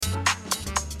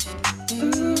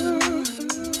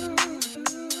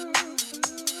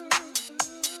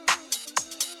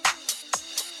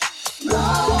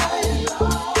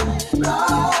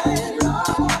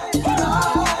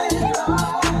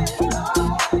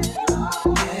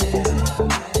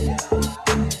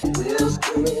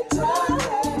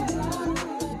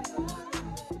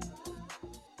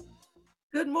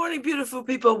beautiful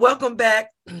people. Welcome back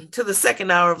to the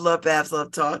second hour of Love Babs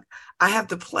Love Talk. I have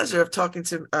the pleasure of talking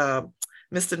to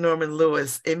Mr. Norman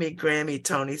Lewis, Emmy, Grammy,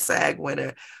 Tony, SAG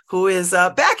winner, who is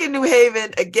back in New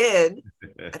Haven again.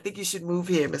 I think you should move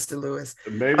here, Mr. Lewis.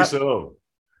 Maybe so.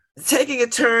 Taking a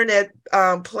turn at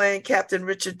playing Captain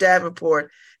Richard Davenport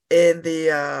in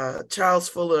the Charles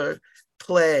Fuller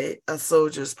play, A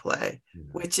Soldier's Play,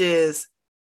 which is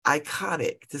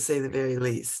iconic, to say the very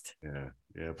least. Yeah.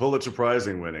 Pulitzer Prize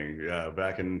winning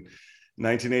back in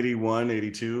 1981,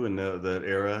 82 in that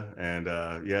era. And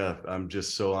I'm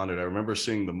just so honored. I remember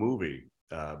seeing the movie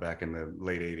back in the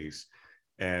late 80s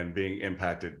and being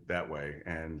impacted that way.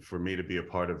 And for me to be a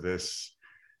part of this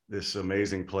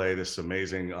amazing play, this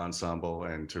amazing ensemble,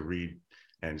 and to read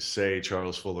and say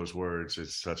Charles Fuller's words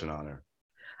is such an honor.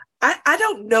 I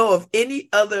don't know of any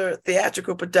other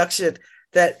theatrical production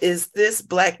that is this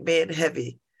Black man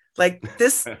heavy. Like,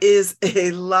 this is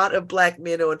a lot of Black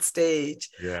men on stage.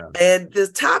 Yeah. And the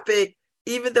topic,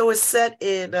 even though it's set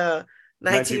in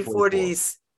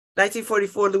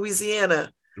 1944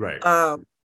 Louisiana. Right.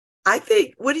 I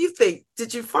think, what do you think?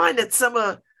 Did you find that some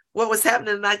of what was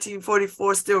happening in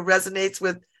 1944 still resonates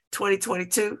with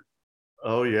 2022?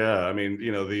 Oh yeah, I mean,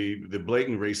 the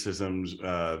blatant racisms,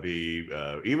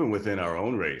 even within our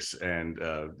own race, and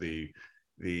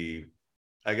the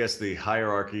I guess the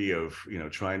hierarchy of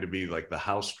trying to be like the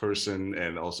house person,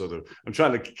 and also I'm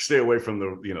trying to stay away from the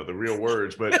real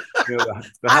words, but the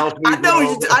house I know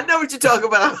what you're talking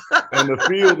about. And the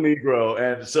field Negro,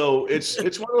 and so it's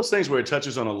one of those things where it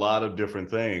touches on a lot of different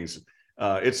things.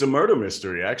 It's a murder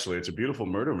mystery, actually. It's a beautiful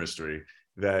murder mystery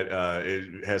that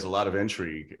it has a lot of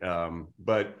intrigue,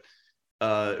 but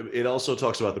it also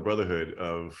talks about the brotherhood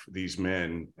of these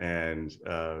men and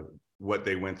what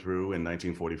they went through in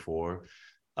 1944,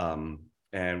 and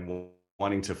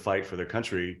wanting to fight for their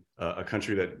country, a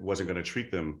country that wasn't going to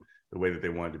treat them the way that they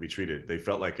wanted to be treated. They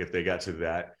felt like if they got to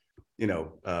that,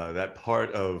 that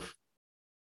part of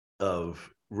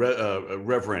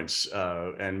reverence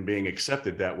and being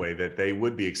accepted that way, that they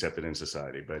would be accepted in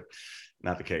society, but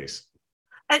not the case.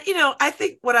 And, I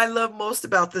think what I love most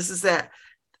about this is that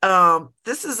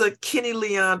this is a Kenny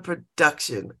Leon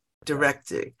production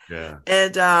directing. Yeah.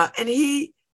 And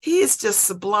he is just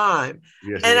sublime.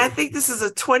 Yes, and I think this is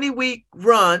a 20-week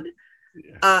run.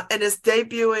 Yeah. And it's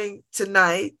debuting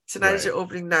tonight. Tonight is your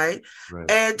opening night. Right.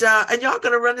 And y'all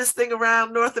going to run this thing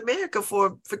around North America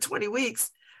for 20 weeks.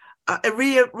 And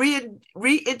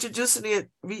reintroducing it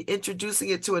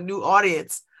to a new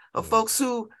audience of folks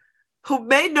who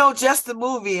may know just the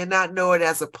movie and not know it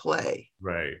as a play.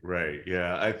 Right.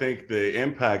 Yeah, I think the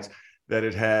impact that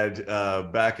it had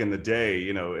back in the day,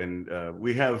 and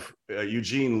we have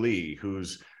Eugene Lee,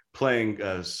 who's playing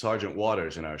Sergeant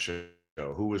Waters in our show,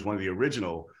 who was one of the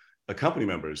original company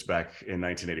members back in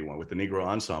 1981 with the Negro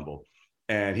Ensemble.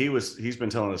 And he's been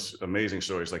telling us amazing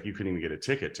stories, like you couldn't even get a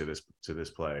ticket to this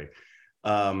play.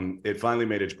 It finally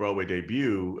made its Broadway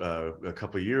debut a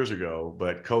couple of years ago,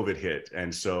 but COVID hit,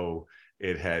 and so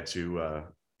it had to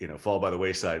fall by the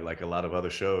wayside, like a lot of other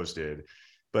shows did.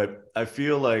 But I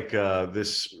feel like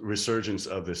this resurgence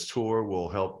of this tour will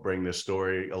help bring this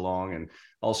story along, and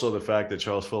also the fact that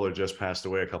Charles Fuller just passed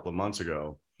away a couple of months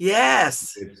ago.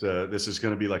 Yes, this is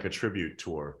going to be like a tribute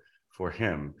tour for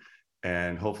him,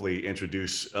 and hopefully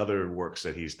introduce other works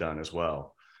that he's done as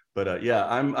well. But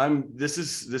this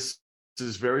is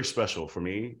very special for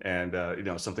me, and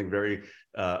something very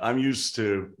I'm used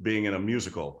to being in a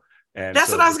musical, and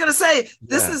that's what I was going to say.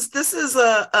 This is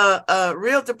a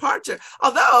real departure.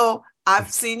 Although I've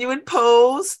seen you in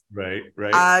Pose, right.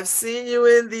 I've seen you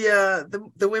in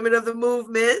the Women of the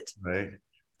Movement, right.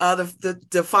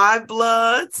 The Five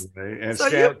Bloods, right. And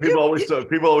so people always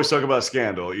talk about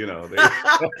Scandal,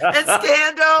 and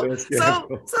Scandal. So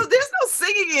there's no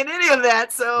singing in any of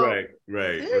that. So right.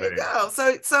 There you go.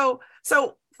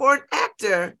 So for an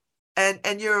actor,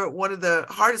 and you're one of the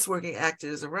hardest working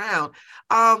actors around,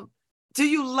 do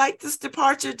you like this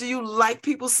departure? Do you like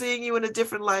people seeing you in a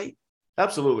different light?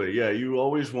 Absolutely. Yeah. You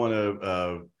always want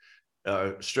to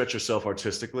stretch yourself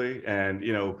artistically. And,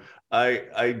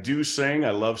 I do sing.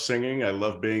 I love singing. I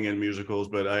love being in musicals,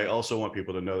 but I also want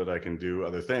people to know that I can do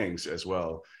other things as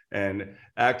well. And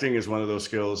acting is one of those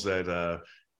skills that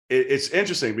it's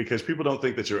interesting, because people don't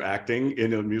think that you're acting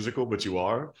in a musical, but you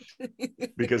are,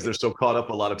 because they're so caught up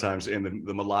a lot of times in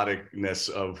the melodicness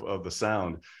of the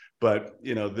sound. But,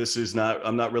 this is not,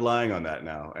 I'm not relying on that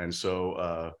now. And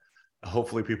so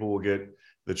hopefully people will get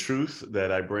the truth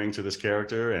that I bring to this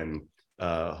character, and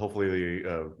hopefully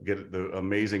get the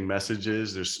amazing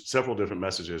messages. There's several different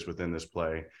messages within this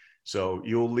play. So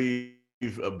you'll leave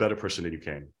a better person than you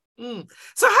came.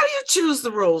 So how do you you choose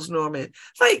the roles, Norman?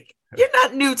 Like, you're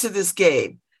not new to this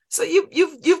game. So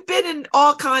you've been in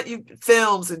all kinds of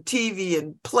films and TV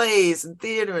and plays and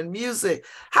theater and music.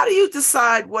 How do you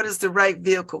decide what is the right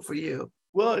vehicle for you?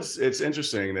 Well, it's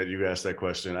interesting that you asked that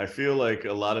question. I feel like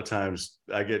a lot of times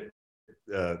I get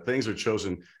things are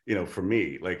chosen, for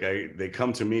me. Like they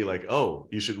come to me like, oh,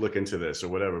 you should look into this or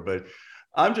whatever. But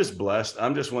I'm just blessed.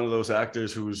 I'm just one of those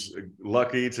actors who's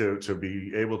lucky to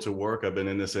be able to work. I've been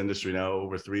in this industry now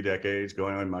over 3 decades,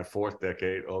 going on my 4th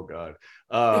decade. Oh God.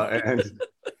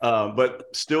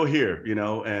 But still here,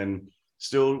 and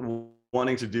still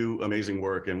wanting to do amazing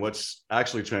work. And what's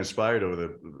actually transpired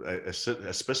over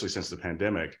especially since the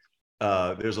pandemic,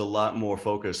 there's a lot more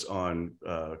focus on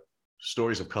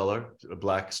stories of color,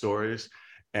 Black stories.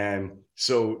 And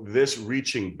so this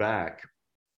reaching back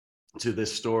to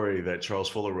this story that Charles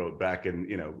Fuller wrote back in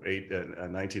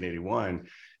 1981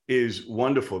 is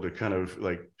wonderful to kind of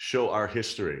like show our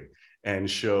history and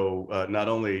show not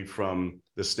only from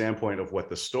the standpoint of what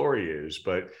the story is,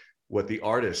 but what the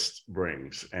artist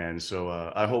brings. And so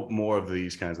I hope more of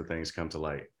these kinds of things come to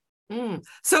light.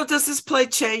 So does this play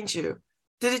change you?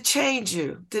 Did it change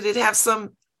you? Did it have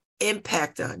some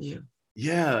impact on you?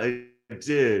 Yeah, it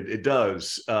did. It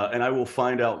does. And I will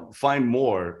find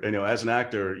more. As an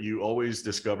actor, you always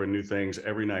discover new things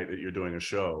every night that you're doing a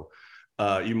show.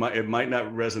 It might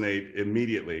not resonate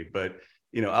immediately, but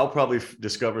I'll probably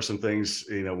discover some things,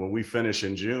 when we finish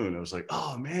in June. I was like,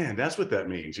 oh man, that's what that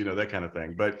means, that kind of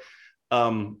thing. But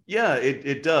yeah,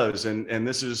 it does. And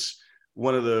this is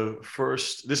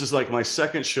this is like my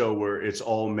second show where it's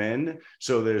all men.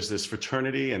 So there's this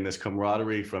fraternity and this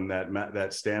camaraderie from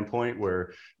that standpoint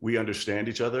where we understand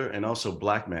each other, and also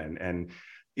Black men. And,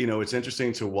 it's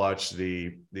interesting to watch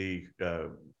the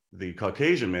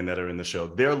Caucasian men that are in the show.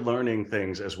 They're learning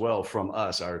things as well from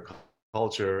us, our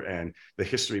culture and the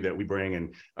history that we bring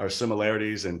and our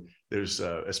similarities. And there's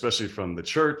especially from the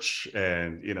church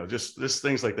and, just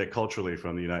things like that culturally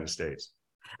from the United States.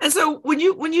 And so when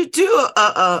you do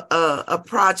a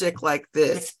project like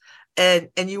this and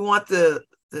you want the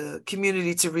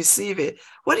community to receive it,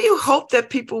 what do you hope that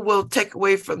people will take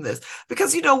away from this?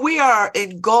 Because, we are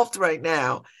engulfed right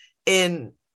now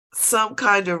in some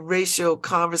kind of racial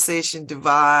conversation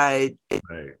divide thing.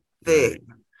 Right.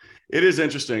 It is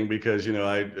interesting because,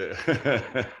 wow,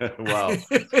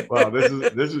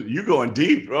 this is you going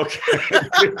deep. Okay.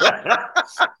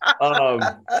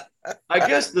 I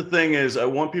guess the thing is, I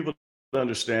want people to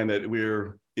understand that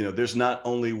there's not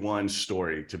only one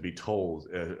story to be told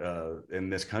in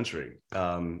this country.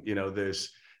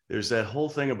 There's that whole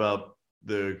thing about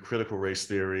the critical race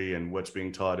theory and what's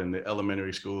being taught in the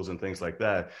elementary schools and things like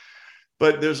that.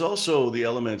 But there's also the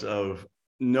element of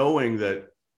knowing that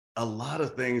a lot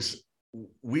of things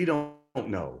we don't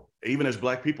know, even as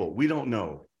Black people, we don't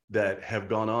know, that have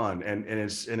gone on, and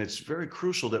it's very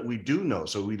crucial that we do know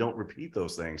so we don't repeat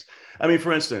those things. I mean,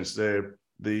 for instance, the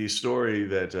story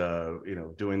that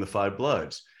doing the Five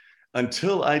Bloods.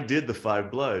 Until I did the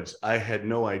Five Bloods, I had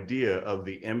no idea of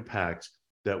the impact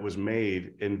that was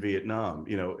made in Vietnam.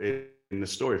 In the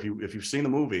story, if you've seen the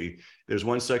movie, there's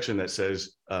one section that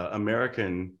says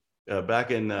American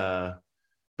back in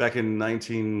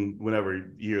 19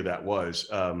 whatever year that was,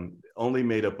 only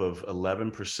made up of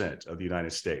 11% of the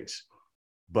United States.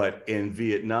 But in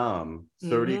Vietnam,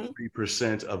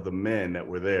 33% of the men that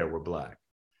were there were Black.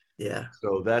 Yeah.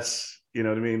 So that's, what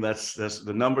I mean? That's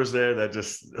the numbers there that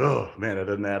just, oh man, it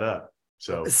doesn't add up.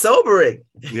 So it's sobering.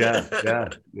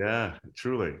 Yeah,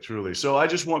 truly. So I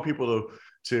just want people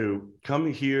to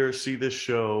come here, see this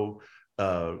show,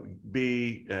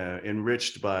 be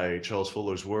enriched by Charles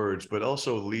Fuller's words, but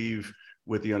also leave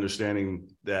with the understanding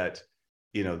that,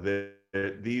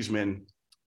 these men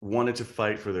wanted to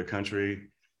fight for their country.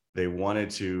 They wanted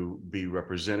to be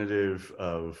representative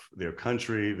of their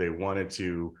country. They wanted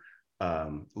to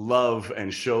love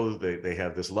and show that they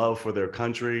have this love for their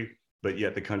country, but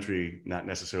yet the country not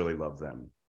necessarily love them.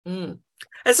 And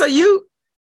so you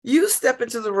step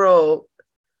into the role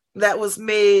that was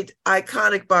made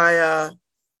iconic by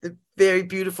the very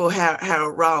beautiful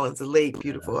Harold Rollins, the late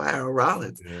beautiful Harold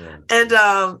Rollins. Yeah.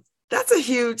 And that's a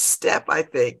huge step, I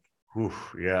think.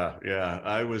 Oof, yeah.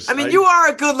 You are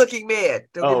a good-looking man.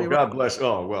 Oh, God bless.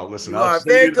 Oh, well, listen. You are a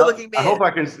very good-looking man. I hope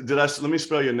I can. Let me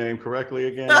spell your name correctly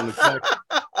again on the text.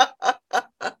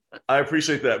 I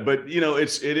appreciate that, but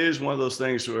it is one of those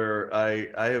things where I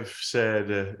have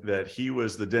said that he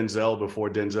was the Denzel before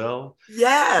Denzel.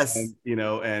 Yes.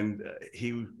 And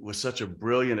he was such a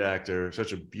brilliant actor,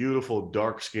 such a beautiful,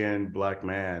 dark-skinned Black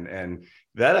man, and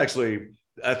that actually,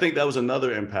 I think that was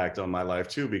another impact on my life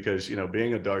too, because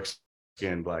being a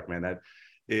dark-skinned Black man, that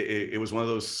it was one of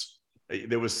those.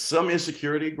 There was some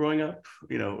insecurity growing up.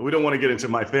 We don't want to get into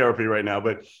my therapy right now,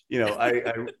 but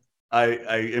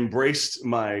I embraced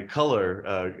my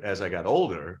color as I got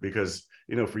older because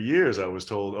for years I was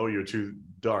told, oh, you're too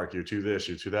dark, you're too this,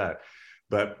 you're too that.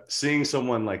 But seeing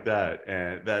someone like that,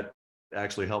 and that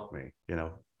actually helped me,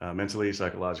 mentally,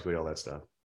 psychologically, all that stuff.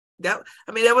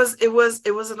 It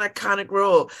was an iconic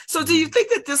role. So do you think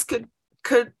that this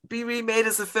could be remade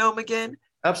as a film again?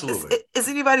 Absolutely. Is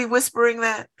anybody whispering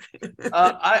that?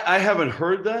 I haven't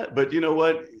heard that, but you know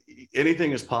what?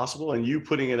 Anything is possible, and you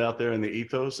putting it out there in the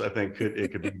ethos, I think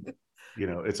it could be,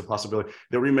 it's a possibility.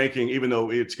 They're remaking, even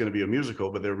though it's going to be a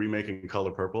musical, but they're remaking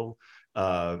Color Purple.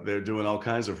 They're doing all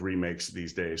kinds of remakes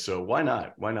these days. So why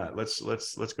not? Why not? Let's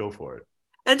go for it.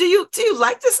 And do you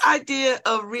like this idea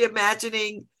of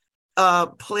reimagining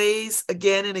plays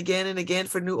again and again and again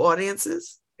for new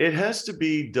audiences? It has to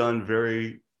be done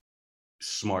very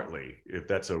smartly, if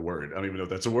that's a word. I don't even know if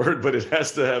that's a word, but it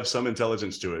has to have some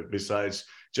intelligence to it besides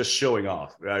just showing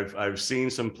off. I've seen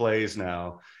some plays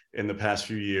now in the past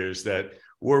few years that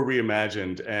were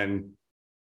reimagined, and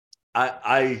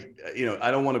I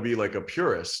don't want to be like a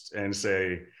purist and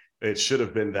say it should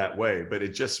have been that way, but it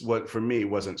just for me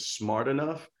wasn't smart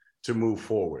enough to move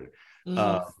forward.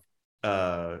 Mm-hmm.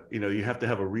 You have to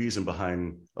have a reason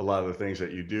behind a lot of the things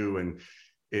that you do, and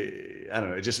I don't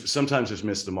know. It just sometimes it's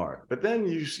missed the mark. But then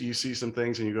you see some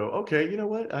things and you go, okay, you know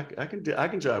what? I can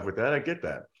jive with that. I get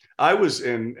that. I was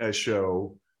in a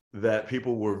show that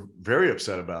people were very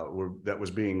upset about, that was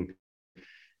being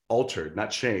altered, not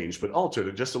changed, but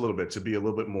altered just a little bit to be a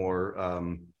little bit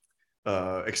more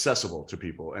accessible to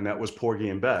people, and that was Porgy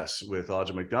and Bess with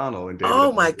Audra McDonald and David.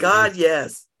 Oh my God,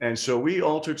 yes. And so we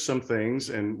altered some things,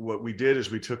 and what we did is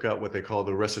we took out what they call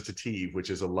the recitative, which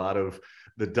is a lot of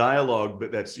the dialogue,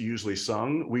 but that's usually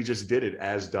sung. We just did it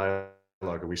as dialogue,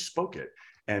 and we spoke it.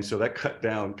 And so that cut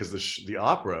down, because the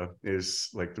opera is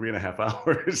like 3.5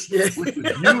 hours. Yeah. Which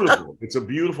is beautiful. It's a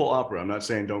beautiful opera. I'm not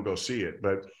saying don't go see it,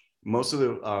 but most of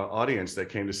the audience that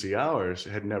came to see ours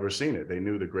had never seen it. They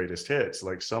knew the greatest hits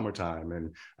like Summertime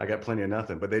and I Got Plenty of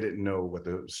Nothing, but they didn't know what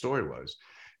the story was.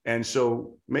 And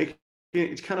so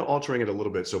it's kind of altering it a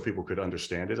little bit so people could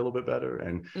understand it a little bit better,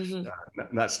 and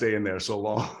not stay in there so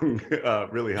long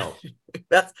really helped.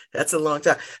 That's a long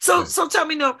time. So tell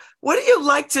me, what do you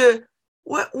like to,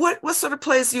 what sort of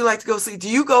plays do you like to go see? Do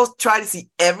you go try to see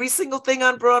every single thing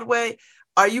on Broadway?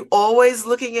 Are you always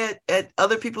looking at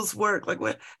other people's work? Like,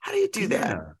 how do you do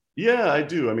that? Yeah, I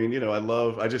do. I mean,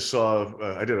 I just saw,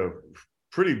 I did a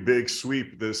pretty big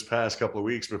sweep this past couple of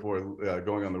weeks before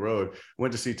going on the road.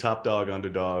 Went to see Top Dog,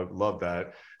 Underdog. Loved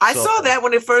that. I saw that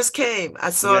when it first came. I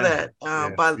saw that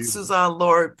by Suzanne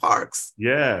Lori Parks.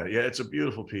 Yeah, it's a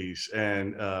beautiful piece.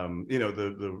 And,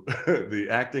 the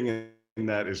acting in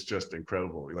that is just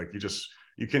incredible. Like,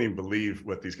 you can't even believe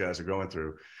what these guys are going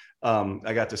through.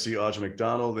 I got to see Audra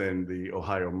McDonald in the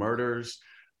Ohio Murders,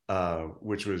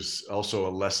 which was also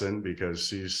a lesson because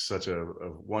she's such a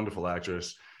wonderful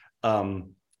actress.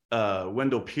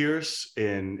 Wendell Pierce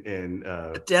in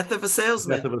Death of a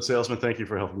Salesman. Death of a Salesman. Thank you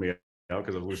for helping me out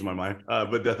because I'm losing my mind.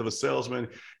 But Death of a Salesman.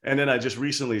 And then I just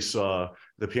recently saw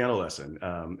The Piano Lesson.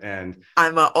 And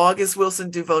I'm an August Wilson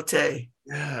devotee.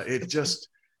 Yeah, it just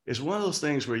is one of those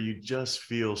things where you just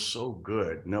feel so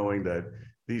good knowing that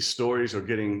these stories are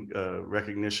getting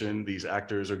recognition, these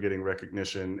actors are getting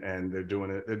recognition, and they're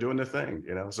doing their thing,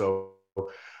 So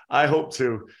I hope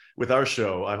with our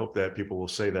show, I hope that people will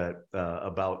say that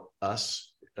about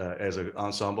us as an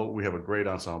ensemble. We have a great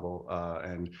ensemble.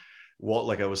 And Walt,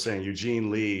 like I was saying,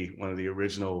 Eugene Lee, one of the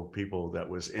original people that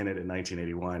was in it in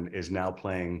 1981, is now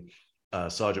playing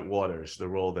Sergeant Waters, the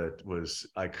role that was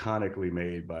iconically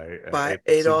made by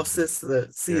Adolph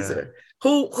Caesar,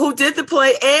 who did the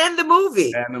play and the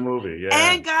movie,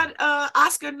 and got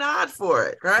Oscar nod for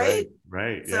it, right?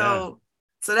 Right. So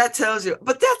that tells you.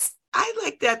 But I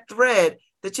like that thread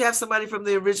that you have somebody from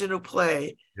the original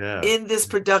play in this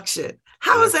production.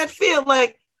 How does that feel?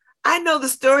 Like, I know the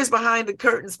stories behind the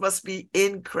curtains must be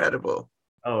incredible.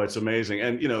 Oh, it's amazing,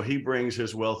 and he brings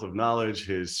his wealth of knowledge,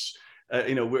 his.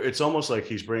 It's almost like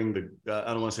he's bringing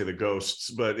I don't want to say the ghosts,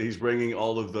 but he's bringing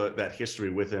all of that history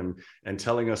with him and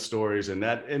telling us stories, and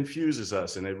that infuses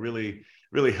us, and it really,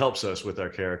 really helps us with our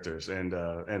characters and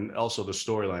also the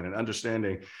storyline and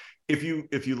understanding. If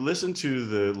you listen to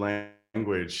the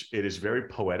language, it is very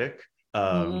poetic.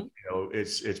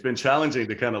 It's been challenging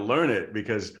to kind of learn it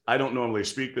because I don't normally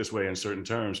speak this way in certain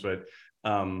terms, but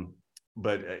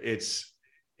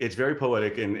it's very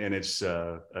poetic in its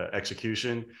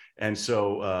execution, and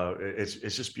so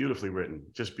it's just beautifully written,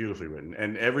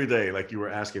 And every day, like you were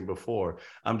asking before,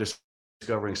 I'm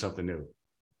discovering something new.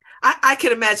 I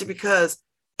can imagine, because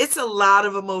it's a lot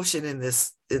of emotion in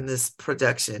this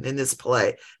production, in this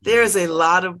play. There is a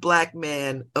lot of Black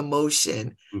man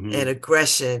emotion and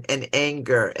aggression and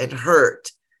anger and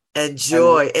hurt and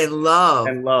joy and love.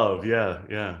 And love, yeah.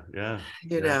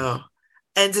 You know,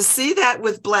 and to see that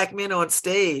with Black men on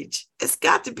stage, it's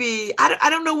got to be, I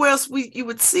don't know where else you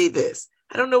would see this.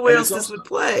 I don't know where else this would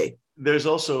play. There's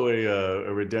also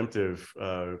a redemptive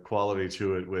quality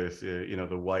to it with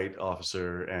the white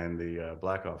officer and the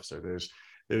Black officer.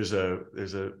 There's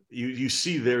a you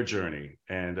see their journey,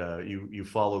 and you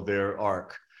follow their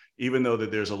arc, even though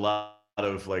that there's a lot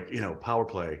of power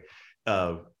play.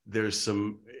 There's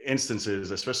some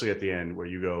instances, especially at the end, where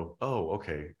you go, oh,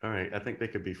 okay, all right, I think they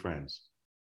could be friends.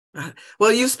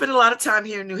 Well, you spent a lot of time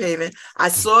here in New Haven. I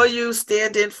saw you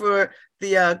stand in for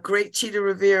the great Chita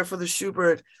Rivera for the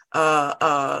Shubert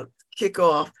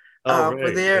kickoff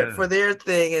for their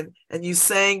thing, and you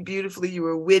sang beautifully. You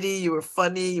were witty, you were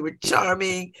funny, you were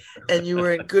charming, and you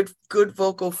were in good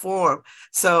vocal form.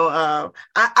 So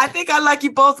I think I like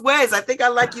you both ways. I think I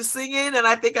like you singing, and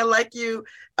I think I like you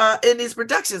in these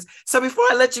productions. So before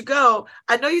I let you go,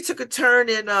 I know you took a turn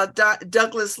in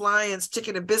Douglas Lyons'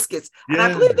 Chicken and Biscuits, and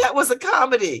I believe that was a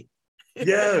comedy.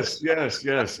 Yes.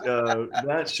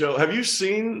 That show. Have you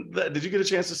seen that? Did you get a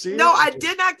chance to see it? No, I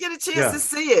did not get a chance to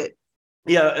see it.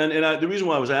 Yeah, and the reason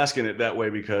why I was asking it that way,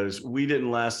 because we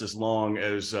didn't last as long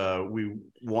as we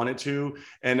wanted to,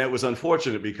 and that was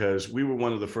unfortunate because we were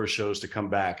one of the first shows to come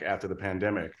back after the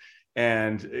pandemic,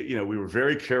 and we were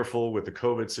very careful with the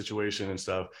COVID situation and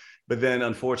stuff. But then,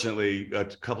 unfortunately, a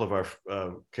couple of our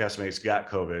castmates got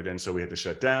COVID, and so we had to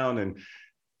shut down. And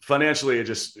financially,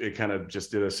 it kind of just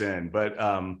did us in. But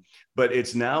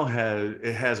it's now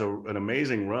has an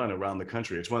amazing run around the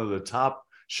country. It's one of the top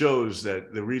shows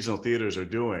that the regional theaters are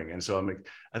doing, and so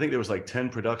I think there was like 10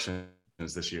 productions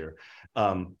this year,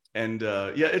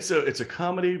 it's a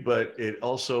comedy, but it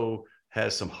also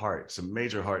has some heart, some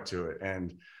major heart to it,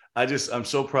 and I'm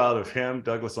so proud of him.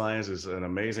 Douglas Lyons is an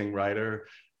amazing writer,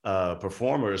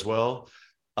 performer as well.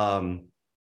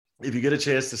 If you get a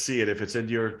chance to see it, if it's in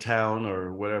your town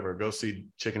or whatever, go see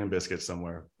Chicken and Biscuits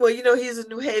somewhere. Well, he's a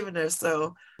New Havener,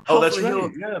 so that's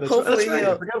right. Yeah, that's right.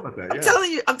 I forgot about that.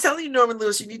 I'm telling you, Norman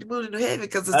Lewis, you need to move to New Haven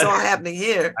because it's all happening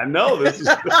here. I know there's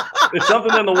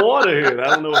something in the water here. I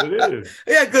don't know what it is.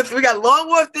 Yeah, good. We got Long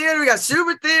Wharf Theater, we got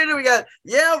Shubert Theater, we got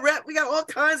Yale Rep, we got all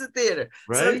kinds of theater.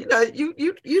 Right. So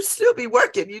you still be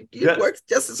working. You work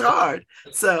just as hard.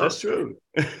 So that's true.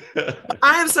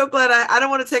 I am so glad. I don't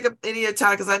want to take up any of your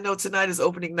time because I know tonight is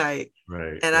opening night,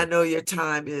 right? And I know your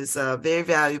time is very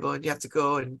valuable, and you have to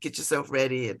go and get yourself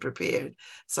ready and prepared.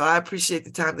 So I appreciate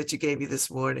the time that you gave me this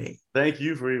morning. Thank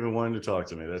you for even wanting to talk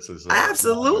to me. That's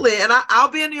absolutely, and I'll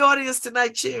be in the audience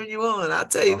tonight cheering you on. I'll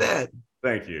tell you that.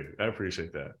 Thank you. I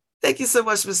appreciate that. Thank you so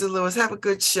much, Mr. Lewis. Have a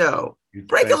good show.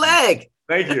 Break a leg.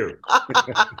 Thank you.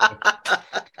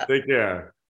 Take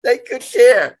care. Take good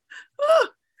care. Oh,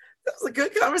 that was a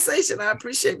good conversation. I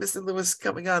appreciate Mr. Lewis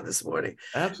coming on this morning.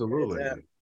 Absolutely.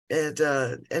 And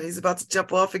he's about to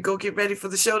jump off and go get ready for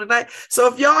the show tonight.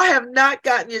 So if y'all have not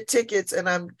gotten your tickets, and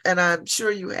I'm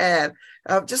sure you have,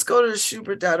 just go to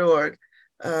shubert.org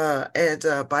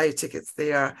and buy your tickets.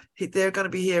 They're going to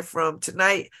be here from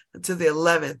tonight until the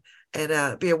 11th,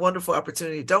 and be a wonderful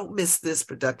opportunity. Don't miss this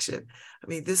production. I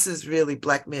mean, this is really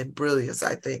Black men brilliance,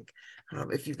 I think.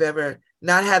 If you've ever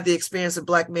not had the experience of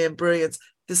Black men brilliance,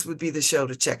 this would be the show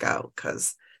to check out,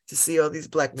 because to see all these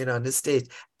Black men on this stage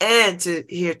and to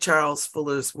hear Charles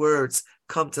Fuller's words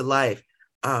come to life,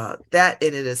 that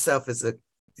in it itself is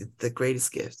the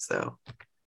greatest gift. So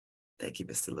thank you,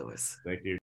 Mr. Lewis. Thank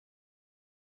you.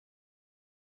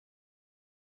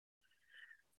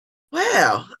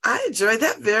 Well, I enjoyed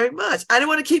that very much. I didn't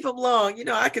want to keep him long.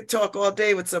 I could talk all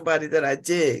day with somebody that I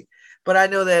dig, but I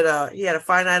know that he had a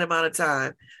finite amount of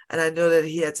time, and I know that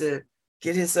he had to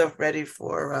get himself ready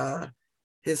for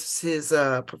his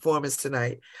performance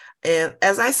tonight. And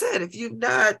as I said, if you've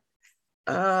not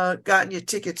gotten your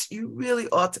tickets, you really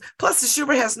ought to. Plus, the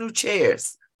Shubert has new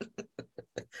chairs.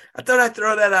 I thought I'd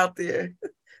throw that out there.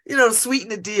 Sweeten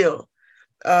the deal.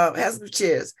 Has new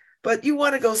chairs. But you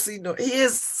want to go see. He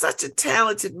is such a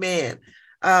talented man.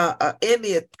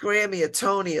 Emmy, a Grammy, a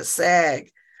Tony, a SAG,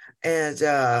 and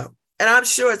I'm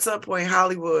sure at some point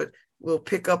Hollywood will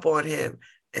pick up on him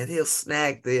and he'll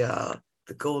snag the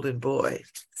Golden Boy.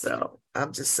 So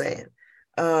I'm just saying,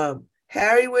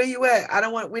 Harry, where you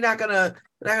at? We're not gonna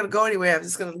go anywhere. I'm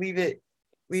just gonna leave it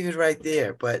right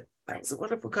there. But that was a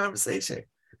wonderful conversation.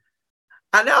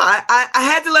 I know I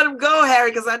had to let him go,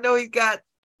 Harry, because I know he's got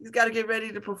to get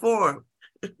ready to perform.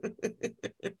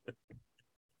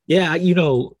 Yeah,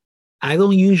 I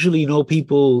don't usually know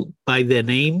people by their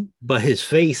name, but his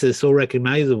face is so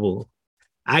recognizable.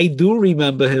 I do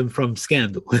remember him from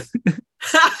Scandal.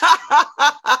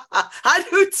 I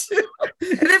do too.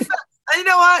 And if you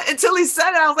know what, until he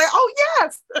said it, I was like, oh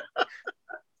yes.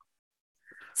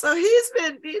 So he's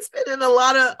been in a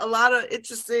lot of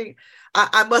interesting.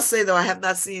 I must say though, I have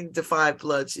not seen Defy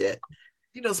Bloods yet.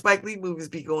 You know, Spike Lee movies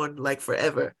be going like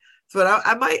forever. But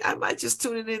I might just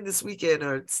tune it in this weekend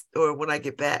or when I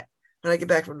get back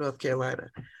from North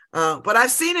Carolina. But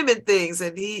I've seen him in things,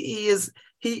 and he is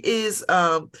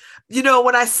you know,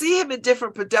 when I see him in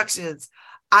different productions,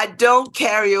 I don't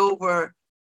carry over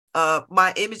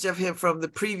my image of him from the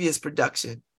previous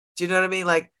production. Do you know what I mean?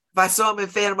 Like if I saw him in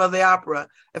Phantom of the Opera,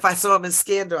 if I saw him in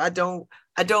Scandal, I don't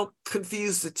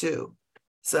confuse the two.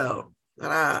 So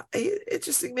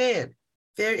interesting man,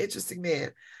 very interesting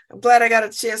man. I'm glad I got a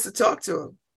chance to talk to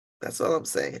him. That's all I'm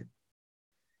saying.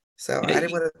 So I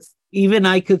didn't want to. Even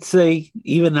I could say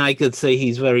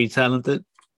he's very talented.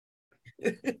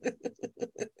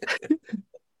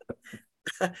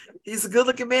 He's a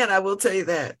good-looking man. I will tell you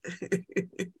that.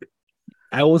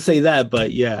 I won't say that,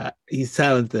 but yeah, he's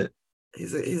talented.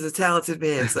 He's a talented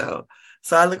man. So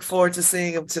I look forward to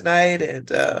seeing him tonight and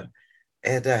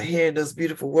hearing those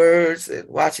beautiful words and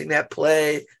watching that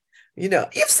play. You know,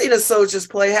 you've seen A Soldier's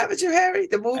Play, haven't you, Harry?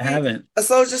 The movie, I haven't. A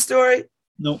Soldier's Story.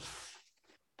 Nope.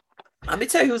 Let me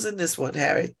tell you who's in this one,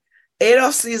 Harry.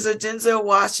 Adolph Caesar, Denzel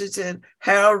Washington,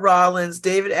 Harold Rollins,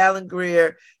 David Alan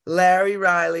Grier, Larry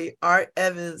Riley, Art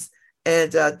Evans,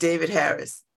 and David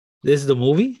Harris. This is the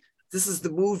movie? This is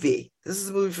the movie. This is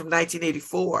a movie from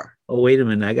 1984. Oh, wait a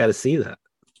minute. I got to see that.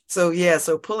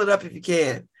 So pull it up if you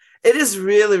can. It is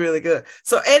really, really good.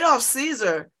 So Adolph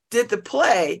Caesar did the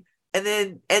play and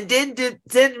then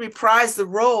reprised the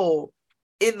role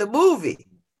in the movie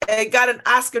and got an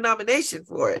Oscar nomination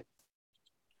for it.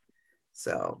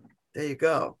 So there you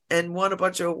go. And won a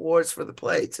bunch of awards for the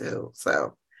play too.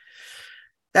 So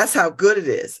that's how good it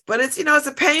is. But it's, it's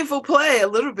a painful play a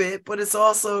little bit, but it's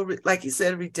also, like you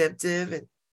said, redemptive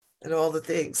and all the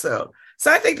things. So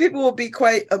I think people will be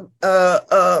quite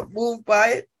moved by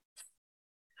it.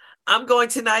 I'm going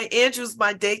tonight. Andrew's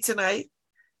my date tonight.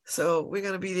 So we're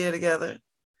going to be there together.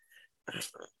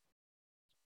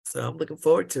 So I'm looking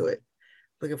forward to it.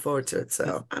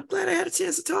 So I'm glad I had a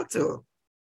chance to talk to him.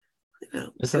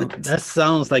 That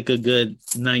sounds like a good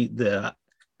night there.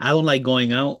 I don't like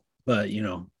going out, but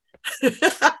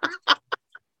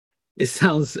it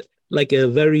sounds like a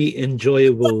very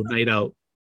enjoyable night out.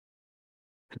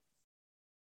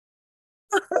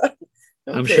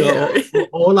 I'm sure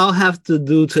all I'll have to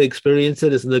do to experience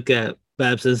it is look at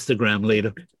Bab's Instagram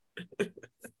later.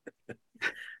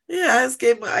 Yeah,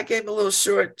 I gave him a little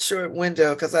short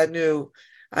window because I knew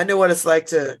what it's like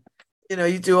to,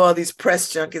 you do all these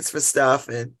press junkets for stuff,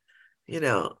 and I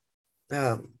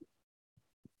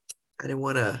didn't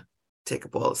want to take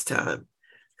up all his time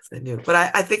because I knew. But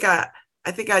I think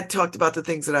I talked about the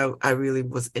things that I really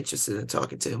was interested in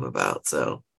talking to him about.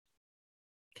 So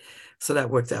that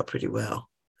worked out pretty well.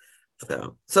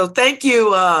 So thank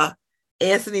you,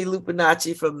 Anthony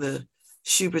Lupinacci from the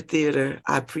Schubert Theater.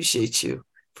 I appreciate you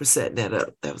for setting that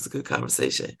up. That was a good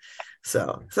conversation.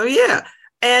 So yeah.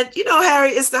 And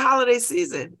Harry, it's the holiday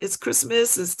season. It's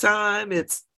Christmas, it's time,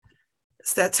 it's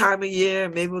that time of year.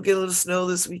 Maybe we'll get a little snow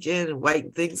this weekend and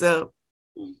whiten things up.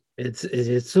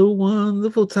 It's a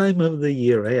wonderful time of the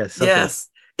year. Yes.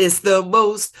 It's the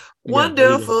most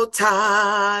wonderful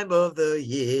time of the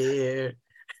year.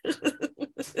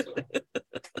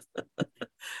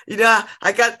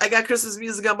 I got Christmas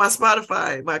music on my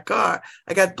Spotify in my car.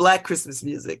 I got Black Christmas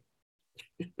music.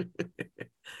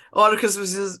 All the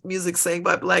Christmas music sang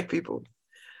by Black people.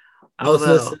 I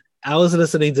was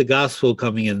listening to gospel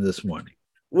coming in this morning.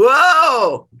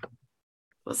 Whoa!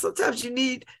 Well, sometimes you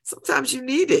need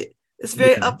it. It's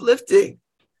very uplifting.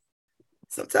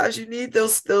 Sometimes you need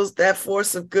that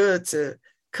force of good to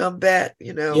combat,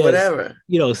 whatever.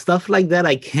 Stuff like that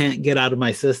I can't get out of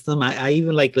my system. I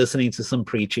even like listening to some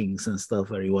preachings and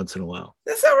stuff every once in a while.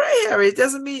 That's all right, Harry. It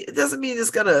doesn't mean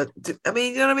it's gonna. I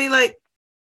mean, you know what I mean? Like,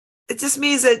 it just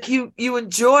means that you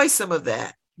enjoy some of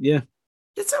that. Yeah,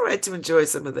 it's all right to enjoy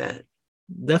some of that.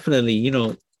 Definitely,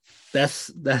 that's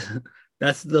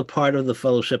the part of the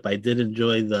fellowship. I did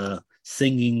enjoy the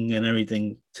singing and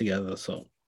everything together. So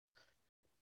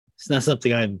it's not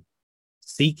something I'm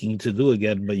seeking to do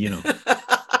again, but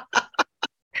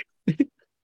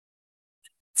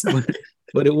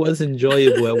but it was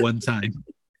enjoyable at one time.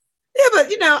 Yeah,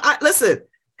 but listen,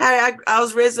 Harry, I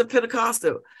was raised a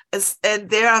Pentecostal, and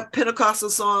there are Pentecostal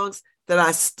songs that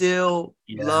I still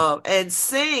love and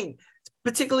sing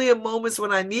particularly in moments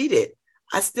when I need it.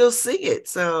 I still sing it.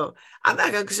 So I'm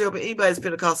not going to show up at anybody's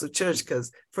Pentecostal church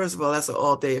because, first of all, that's an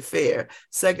all-day affair.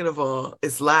 Second of all,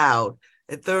 it's loud.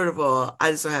 And third of all,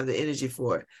 I just don't have the energy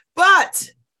for it. But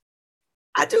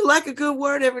I do like a good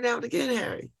word every now and again,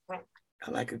 Harry.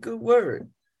 I like a good word.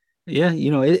 Yeah,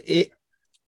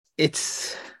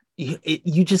 it's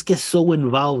you just get so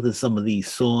involved in some of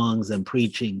these songs and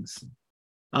preachings.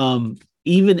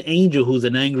 Even Angel, who's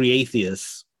an angry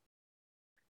atheist,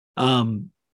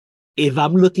 if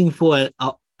I'm looking for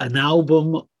an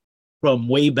album from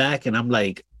way back and I'm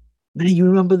like, man, you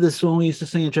remember the song we used to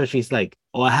sing in church? He's like,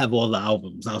 oh, I have all the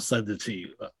albums. I'll send it to you.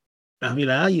 I mean,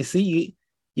 like, oh, you see,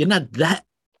 you're not that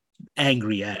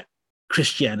angry at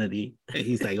Christianity. And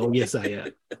he's like, oh, yes, I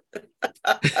am.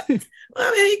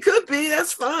 I mean, he could be.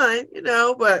 That's fine,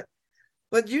 but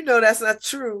that's not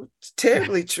true. It's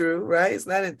terribly true, right? It's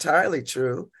not entirely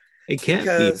true. It can't be.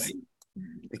 Right?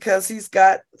 Because he's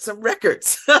got some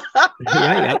records.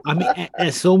 Right. I mean,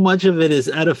 and so much of it is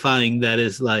edifying that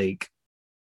is like,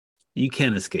 you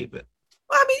can't escape it.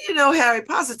 Well, I mean, Harry,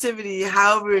 positivity,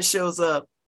 however it shows up,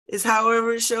 is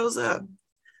however it shows up.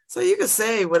 So you can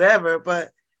say whatever,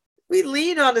 but we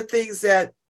lean on the things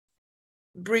that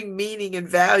bring meaning and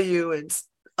value and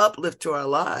uplift to our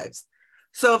lives.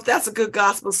 So if that's a good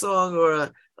gospel song or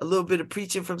a little bit of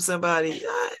preaching from somebody,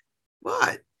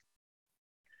 what?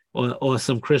 Or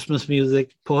some Christmas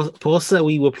music. Paul said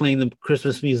we were playing the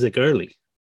Christmas music early.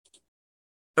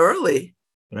 Early?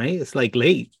 Right? It's like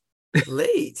late.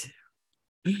 Late.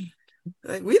 I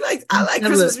like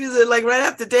Christmas music like right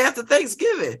after day after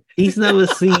Thanksgiving. He's never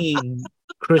seen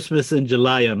Christmas in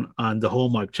July on the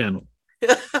Hallmark Channel.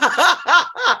 And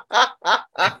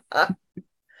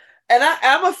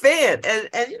I'm a fan. And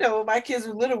when my kids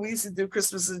were little, we used to do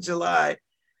Christmas in July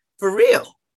for real.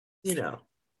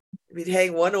 We'd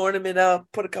hang one ornament up,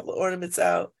 put a couple of ornaments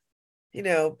out,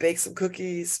 bake some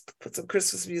cookies, put some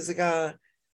Christmas music on.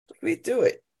 We'd do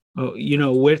it. Oh,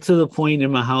 we're to the point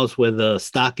in my house where the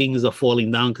stockings are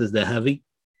falling down because they're heavy.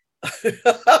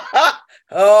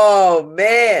 Oh,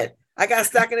 man. I got a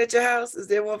stocking at your house. Is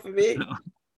there one for me?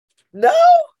 No?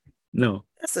 No.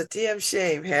 That's a damn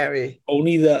shame, Harry.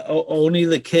 Only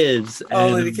the kids.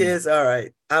 Only the kids? All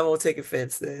right. I won't take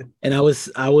offense then. And I was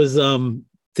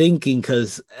thinking,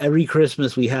 because every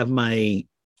Christmas we have my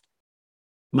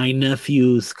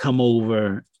nephews come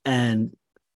over and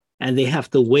they have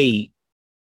to wait.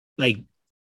 Like,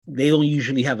 they don't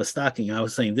usually have a stocking. I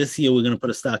was saying this year we're going to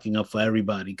put a stocking up for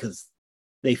everybody because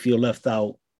they feel left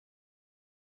out.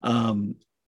 And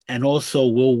also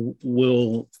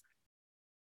we'll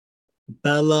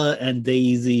Bella and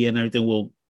Daisy and everything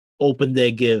will open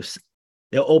their gifts.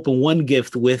 They'll open one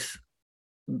gift with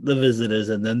the visitors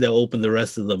and then they'll open the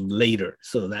rest of them later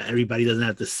so that everybody doesn't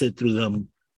have to sit through them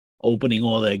opening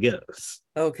all their gifts.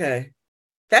 Okay.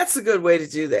 That's a good way to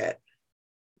do that.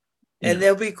 And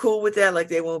they'll be cool with that. Like,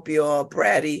 they won't be all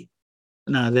bratty.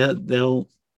 No,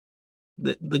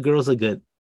 the girls are good.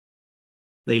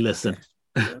 They listen.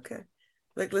 Okay.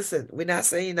 Like, listen, we're not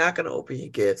saying you're not going to open your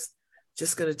gifts.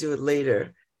 Just going to do it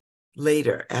later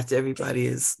after everybody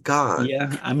is gone.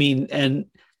 Yeah. I mean, and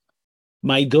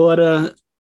my daughter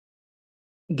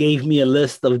gave me a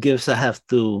list of gifts I have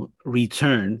to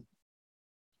return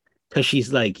because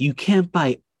she's like, you can't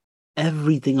buy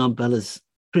everything on Bella's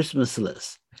Christmas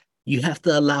list. You have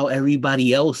to allow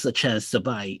everybody else a chance to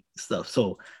buy stuff.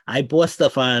 So I bought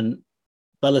stuff on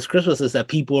Bella's Christmas list that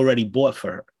people already bought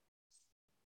for her.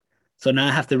 So now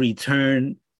I have to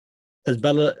return because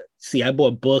Bella, I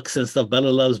bought books and stuff. Bella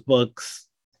loves books.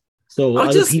 So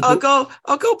I'll go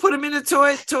put them in a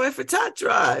toy for Tot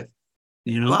drive.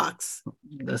 Box.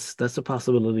 That's a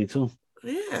possibility too.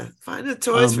 Yeah, find the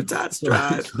toys for Tot's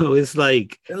drive. So it's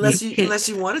like unless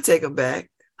you want to take them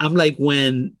back. I'm like,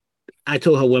 when I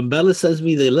told her, when Bella sends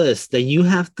me the list, then you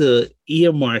have to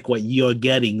earmark what you're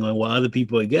getting or what other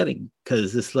people are getting,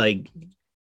 because it's like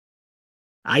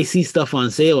I see stuff on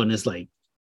sale and it's like,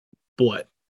 bought.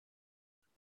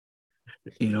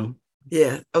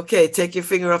 Yeah. Okay. Take your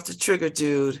finger off the trigger,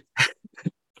 dude.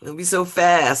 Don't be so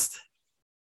fast.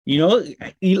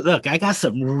 Look, I got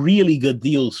some really good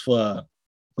deals for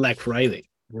Black Friday.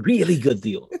 Really good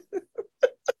deal.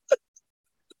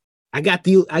 I got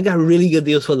really good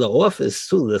deals for the office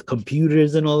too, the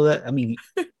computers and all that. I mean,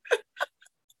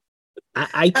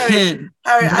 I can't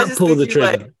pull the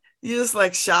trigger. You just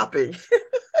like shopping.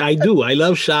 I do. I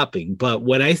love shopping, but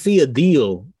when I see a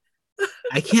deal,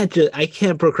 I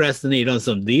can't procrastinate on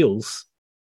some deals.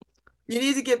 You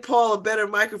need to get Paul a better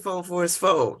microphone for his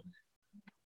phone.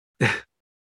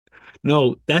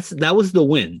 No, that was the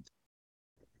wind.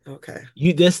 Okay.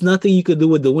 There's nothing you could do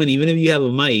with the wind, even if you have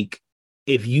a mic.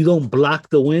 If you don't block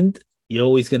the wind, you're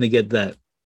always gonna get that.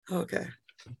 Okay.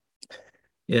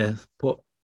 Yeah.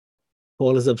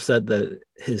 Paul is upset that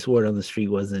his word on the street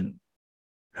wasn't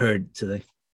heard today.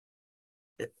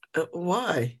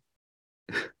 Why?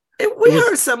 It We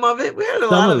heard was some of it. We heard a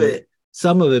some lot of of it. it.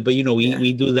 Some of it, but Yeah.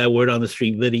 we do that word on the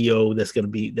street video. There's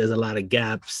a lot of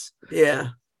gaps Yeah.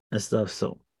 and stuff.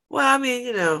 So Well, I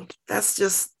mean, that's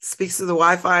just speaks to the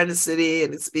Wi-Fi in the city,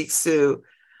 and it speaks to,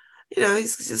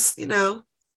 he's just,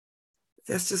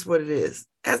 that's just what it is.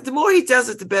 As the more he does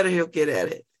it, the better he'll get at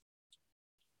it.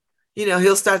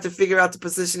 He'll start to figure out to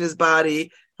position his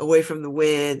body away from the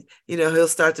wind. He'll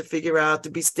start to figure out to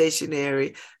be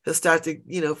stationary. He'll start to,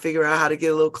 figure out how to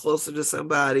get a little closer to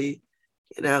somebody.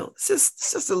 It's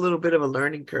just a little bit of a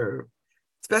learning curve,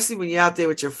 especially when you're out there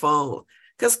with your phone.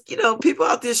 Because, people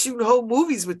out there shooting whole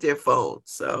movies with their phones.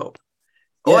 So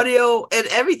yeah. audio and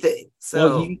everything.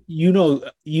 So, well,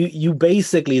 you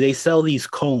basically, they sell these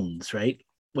cones, right?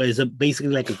 Where it's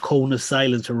basically like a cone of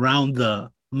silence around the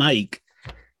mic.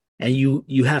 And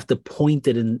you have to point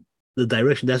it in the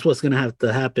direction. That's what's going to have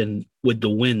to happen with the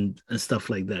wind and stuff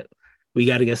like that. We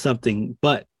got to get something,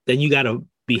 but then you got to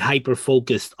be hyper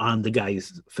focused on the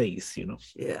guy's face,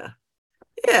 Yeah.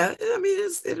 I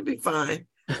mean, it'll be fine.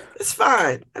 It's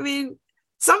fine. I mean,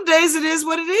 some days it is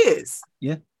what it is.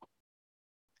 Yeah.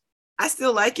 I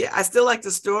still like it. I still like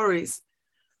the stories,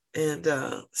 and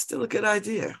still a good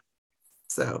idea.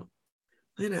 So,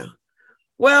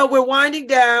 well, we're winding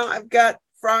down. I've got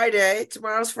Friday.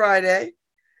 Tomorrow's Friday.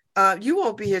 You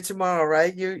won't be here tomorrow,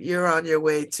 right? You're on your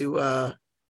way to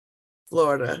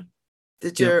Florida.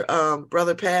 Did your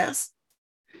brother pass?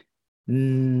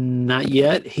 Not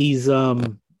yet. He's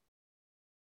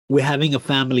we're having a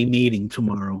family meeting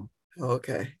tomorrow.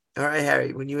 Okay. All right,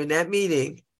 Harry. When you're in that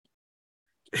meeting,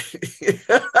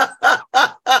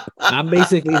 I'm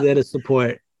basically there to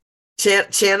support.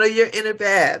 Channel your inner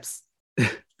Babs.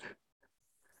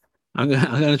 I'm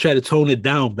gonna try to tone it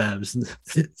down, Babs.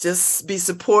 Just be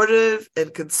supportive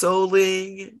and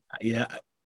consoling. Yeah,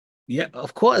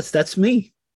 of course, that's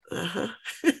me. Uh-huh.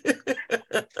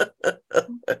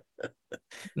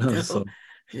 No, so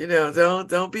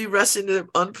don't be rushing to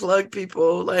unplug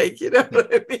people. Like,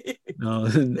 what I mean? No,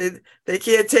 they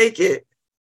can't take it.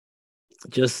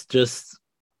 Just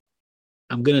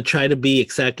I'm gonna try to be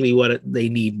exactly what they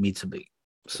need me to be.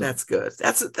 So that's good.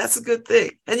 That's a good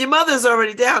thing. And your mother's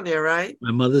already down there, right?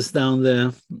 My mother's down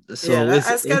there. So yeah,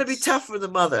 it's got to be tough for the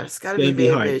mother. It's got to be very,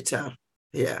 hard. very tough.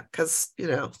 Yeah, because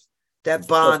that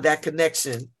bond, that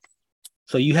connection.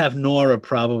 So you have Nora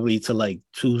probably to like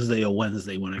Tuesday or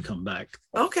Wednesday when I come back.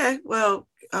 Okay, well,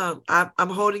 I'm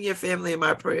holding your family in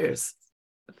my prayers.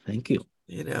 Thank you.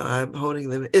 I'm holding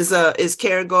them. Is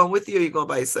Karen going with you, or are you going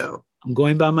by yourself? I'm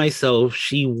going by myself.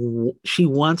 She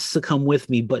wants to come with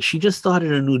me, but she just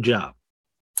started a new job.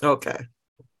 Okay.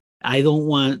 I don't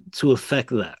want to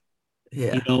affect that.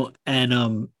 Yeah.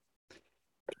 And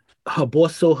her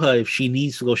boss told her if she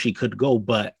needs to go, she could go,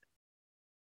 but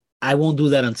I won't do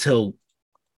that until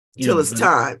it's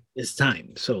time. It's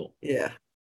time. So yeah.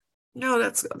 No,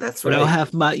 that's but right. I'll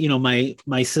have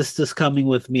my sister's coming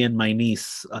with me and my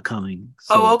niece are coming.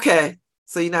 So. Oh, okay.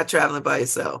 So you're not traveling by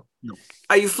yourself? No.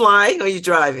 Are you flying or are you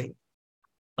driving?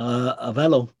 A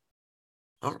Velo.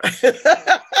 All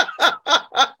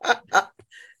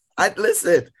right.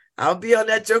 Listen, I'll be on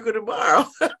that Joker tomorrow.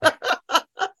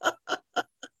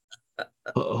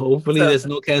 Hopefully there's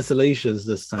no cancellations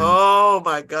this time. Oh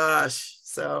my gosh.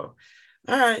 So,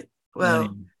 all right.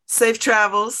 Well, safe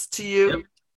travels to you. Yep.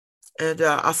 And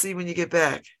I'll see you when you get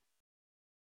back.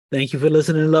 Thank you for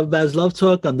listening to Love Babs Love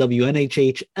Talk on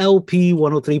WNHH LP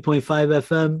 103.5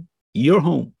 FM, your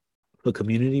home for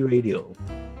community radio.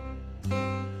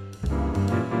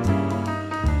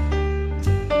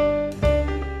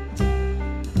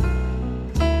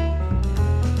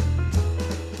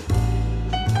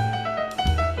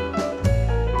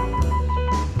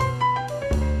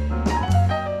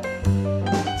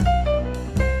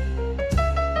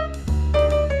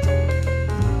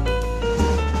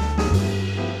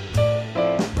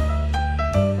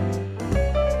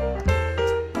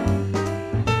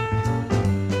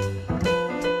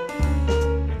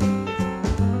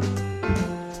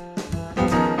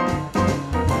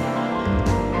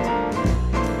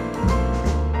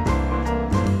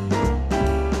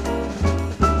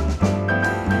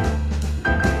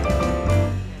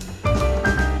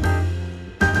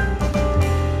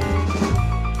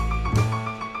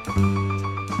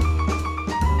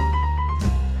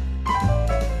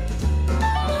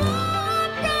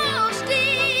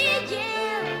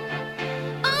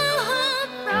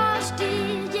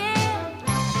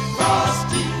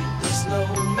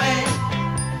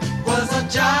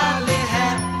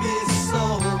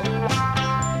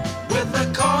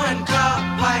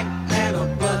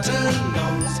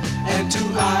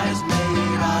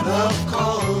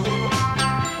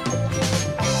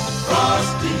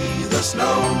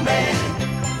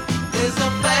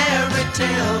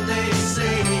 tell, they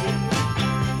say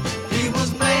he was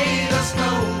made of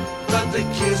snow, but the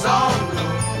kids all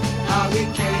know how he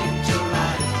came to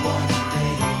life one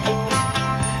day.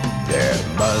 There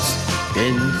must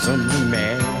been some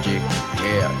magic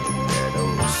here that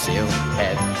old silk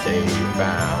hat they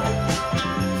found.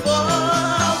 For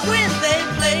when they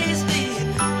placed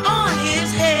it on his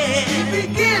head, he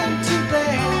began to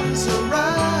dance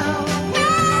around.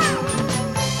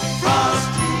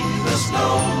 Frosty the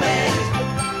snowman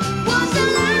Was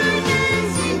alive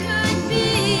as it could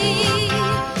be.